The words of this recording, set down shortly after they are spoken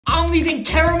leaving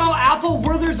caramel apple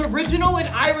Werther's original and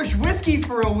Irish whiskey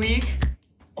for a week,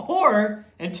 or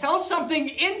until something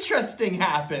interesting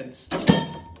happens.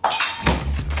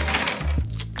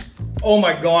 Oh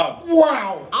my God.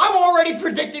 Wow. I'm already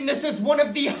predicting this is one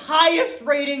of the highest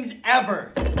ratings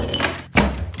ever.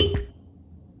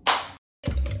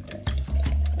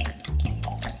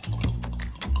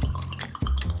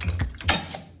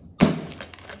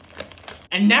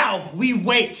 And now we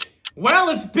wait. Well,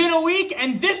 it's been a week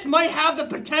and this might have the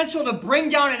potential to bring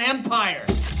down an empire.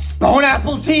 Bone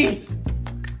apple teeth.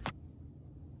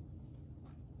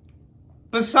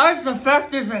 Besides the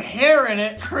fact there's a hair in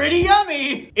it, pretty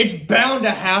yummy. It's bound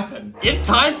to happen. It's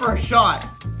time for a shot.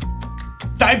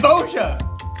 Diboja.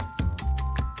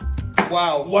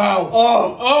 Wow. Wow.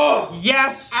 Oh,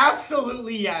 yes.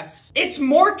 Absolutely yes. It's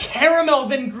more caramel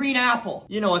than green apple.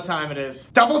 You know what time it is.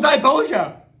 Double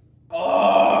Diboja.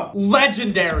 Oh,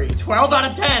 legendary. 12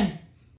 out of 10.